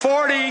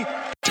42.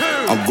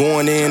 I'm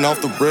going in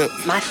off the rip.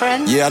 My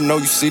friend, Yeah, I know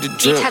you see the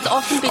drip. it has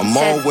often been I'm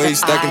said always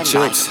that stacking I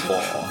chips. like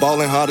more.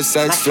 Balling hard as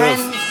My Saks friend,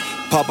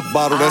 Fifth. Pop a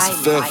bottle, that's a I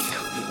fifth.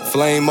 like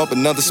Flame up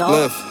another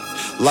spliff.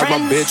 Like my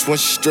Friends, bitch when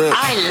she strip.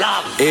 I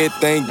love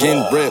Everything getting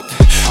more. ripped.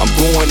 I'm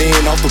going in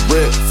off the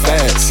rip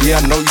fast. Yeah,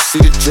 I know you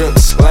see the drip.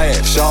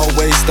 Splash.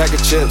 Always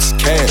stacking chips.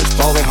 Cash.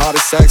 Balling hard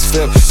as Saks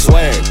Fifth.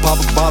 Swag. Pop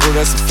a bottle,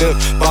 that's a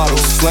fifth. Bottle.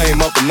 Flame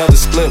up another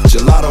split.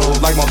 Gelato.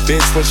 Like my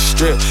bitch when she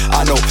strip.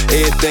 I know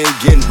everything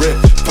getting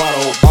ripped.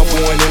 Prado. I'm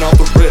going in off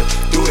the rip.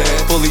 Do that.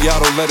 Fully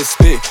auto, let it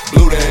spit.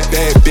 Blue that.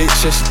 Bad bitch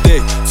and she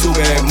thick. Too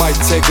bad. Might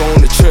take her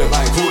on the trip.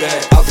 Like who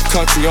that? Out the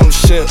country on the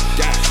ship.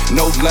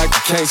 No black,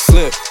 you can't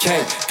slip.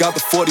 Can't. Got the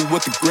 40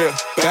 with the grip.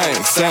 Bang.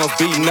 Sounds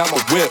beating out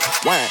my whip.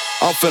 Whang.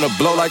 I'm finna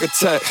blow like a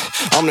tech.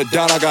 I'm the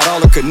Don, I got all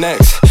the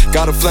connects.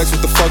 Gotta flex,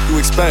 what the fuck you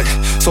expect?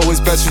 So it's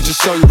best you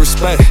just show your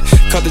respect.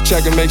 Cut the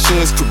check and make sure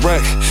it's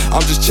correct.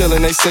 I'm just chillin',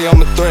 they say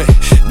I'm a threat.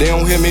 They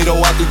don't hear me though,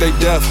 I think they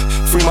deaf.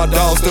 Free my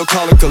dog, still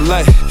call it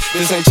collect.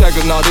 This ain't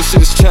checkers, nah, this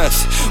shit is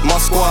chess. My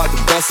squad,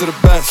 the best of the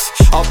best.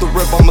 Off the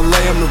rip, I'ma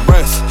lay him to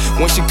rest.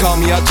 When she call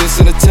me, I just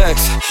send a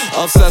text.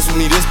 Obsessed with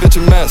me, this bitch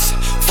a mess.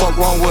 Fuck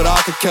wrong with her, I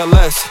could care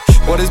less.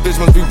 Boy, this bitch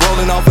must be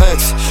rolling off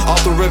X.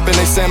 Off the rip and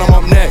they saying I'm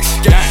up next.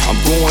 I'm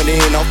going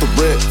in off the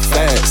rip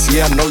fast.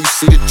 Yeah, I know you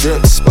see the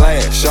drip.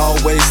 Splash.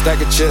 Always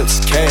stacking chips.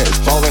 Cash.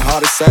 Balling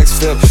hard as Saks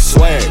Fifth.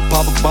 Swag.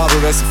 Pop a bottle,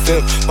 that's a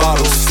fifth.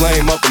 Bottle.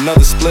 Flame up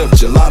another split.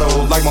 Gelato.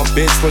 Like my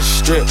bitch when she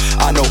strip.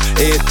 I know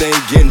everything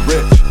getting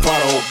ripped.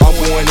 Prado. I'm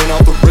going in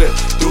off the rip.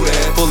 Do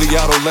that. Fully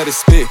auto, let it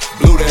spit.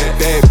 Blue that.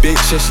 Bad bitch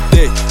and she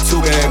thick.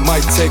 Too bad.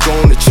 Might take her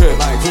on the trip.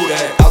 Like who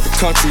that? Out the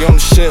country on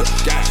the ship.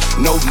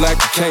 No black,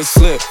 you can't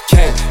slip.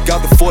 Can't.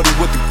 Got the 40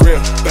 with the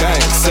grip.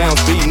 Bang. Sounds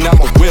beating out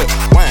my whip.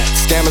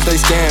 Scammers, they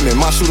scamming.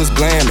 My shooters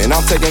blamming.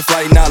 I'm taking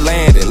flight, not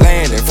landing.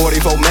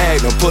 44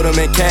 Magnum, put them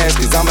in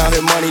caskets. I'm out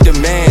here money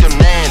demanding.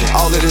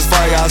 All of this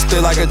fire, I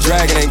spit like a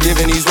dragon. Ain't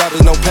giving these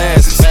rappers no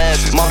passes.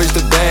 My bitch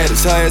the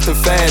baddest, her ass the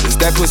fattest.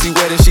 That pussy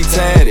wet and she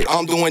tatted.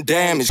 I'm doing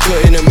damage,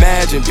 couldn't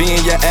imagine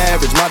being your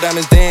average. My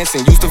diamonds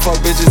dancing. Used to fuck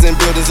bitches and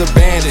buildings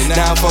abandoned.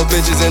 Now I fuck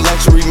bitches in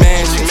luxury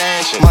mansions.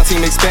 My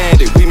team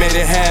expanded, we made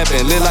it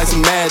happen. Lit like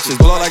some matches,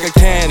 blow like a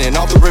cannon.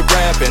 Off the rip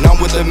rapping, I'm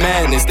with the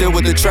madness, still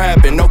with the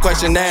trapping. No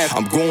question asked.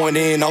 I'm going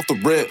in off the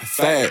rip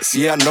fast.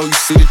 Yeah, I know you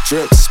see the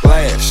drip.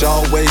 Splash.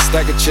 Always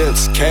stacking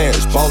chips.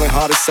 Cash. Balling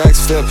hard as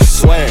Saks Fifth.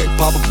 Swag.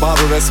 Pop a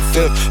bottle, that's a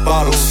fifth.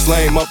 Bottle.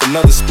 Flame up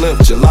another split.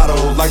 Gelato.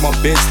 Like my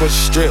bitch when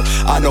she strip.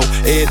 I know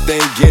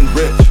everything getting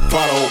ripped.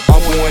 Prado.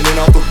 I'm going in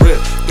off the rip.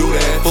 Do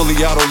that. Fully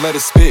auto, let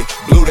it spit.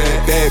 Blue that.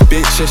 Bad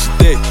bitch and she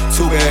thick.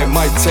 Too bad.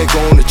 Might take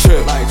her on the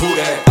trip. Like who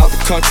that? Out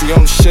the country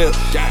on the ship.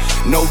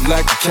 No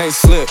black, you can't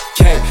slip.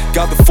 Can't.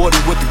 Got the 40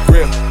 with the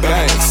grip.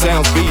 Bang.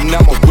 Sounds beating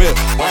out my whip.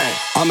 Wang.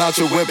 I'm out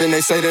here whipping, they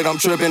say that I'm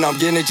tripping. I'm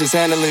getting it, just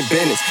handling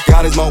business.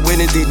 God is my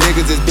witness, these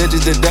niggas is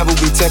bitches. The devil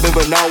be tempting,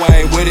 but no,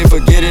 I ain't with it.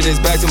 Forget it, it's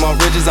back to my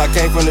riches. I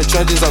came from the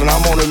trenches, and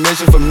I'm on a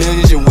mission for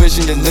millions. You're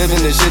wishing to living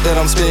the shit that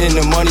I'm spitting.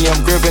 The money I'm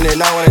gripping, and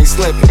now I ain't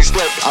slipping.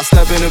 I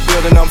step in the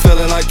building, I'm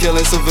feeling like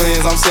killing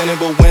civilians. I'm sinning,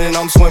 but winning,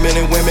 I'm swimming.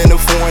 And women, the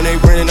foreign, they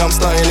renting. I'm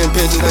stunting in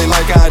pictures, they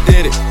like how I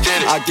did it.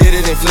 I get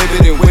it and flip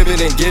it and whip it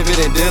and give it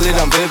and deal it.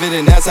 I'm vivid,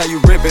 and that's how you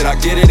rip it. I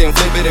get it and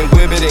flip it and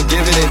whip it and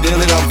give it and deal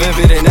it. I'm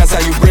vivid, and that's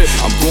how you rip.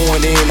 I'm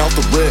going in off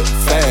the rip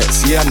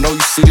fast. Yeah, I know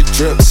you see the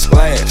drip.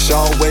 Splash.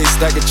 Always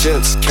stacking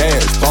chips.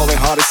 Cash. Balling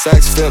hard as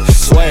Saks Fifth.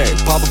 Swag.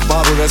 Pop a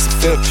bottle, that's a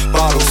fifth.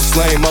 Bottle.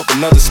 Flame up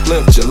another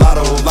split.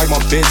 Gelato. Like my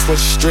bitch when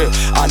she strip.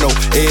 I know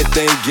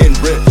everything getting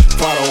ripped.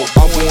 Prado.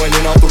 I'm going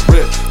in off the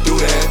rip. Do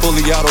that.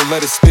 Fully auto,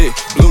 let it spit.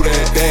 Blue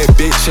that. Bad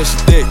bitch and she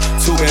thick.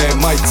 Too bad.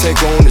 Might take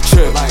her on the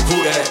trip. Like who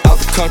that? Out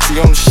the country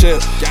on the ship.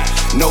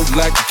 No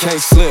black, you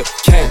can't slip.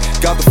 Can't.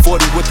 Got the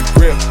 40 with the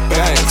grip.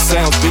 Bang.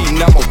 Sounds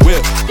beating out my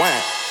whip.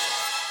 Whang.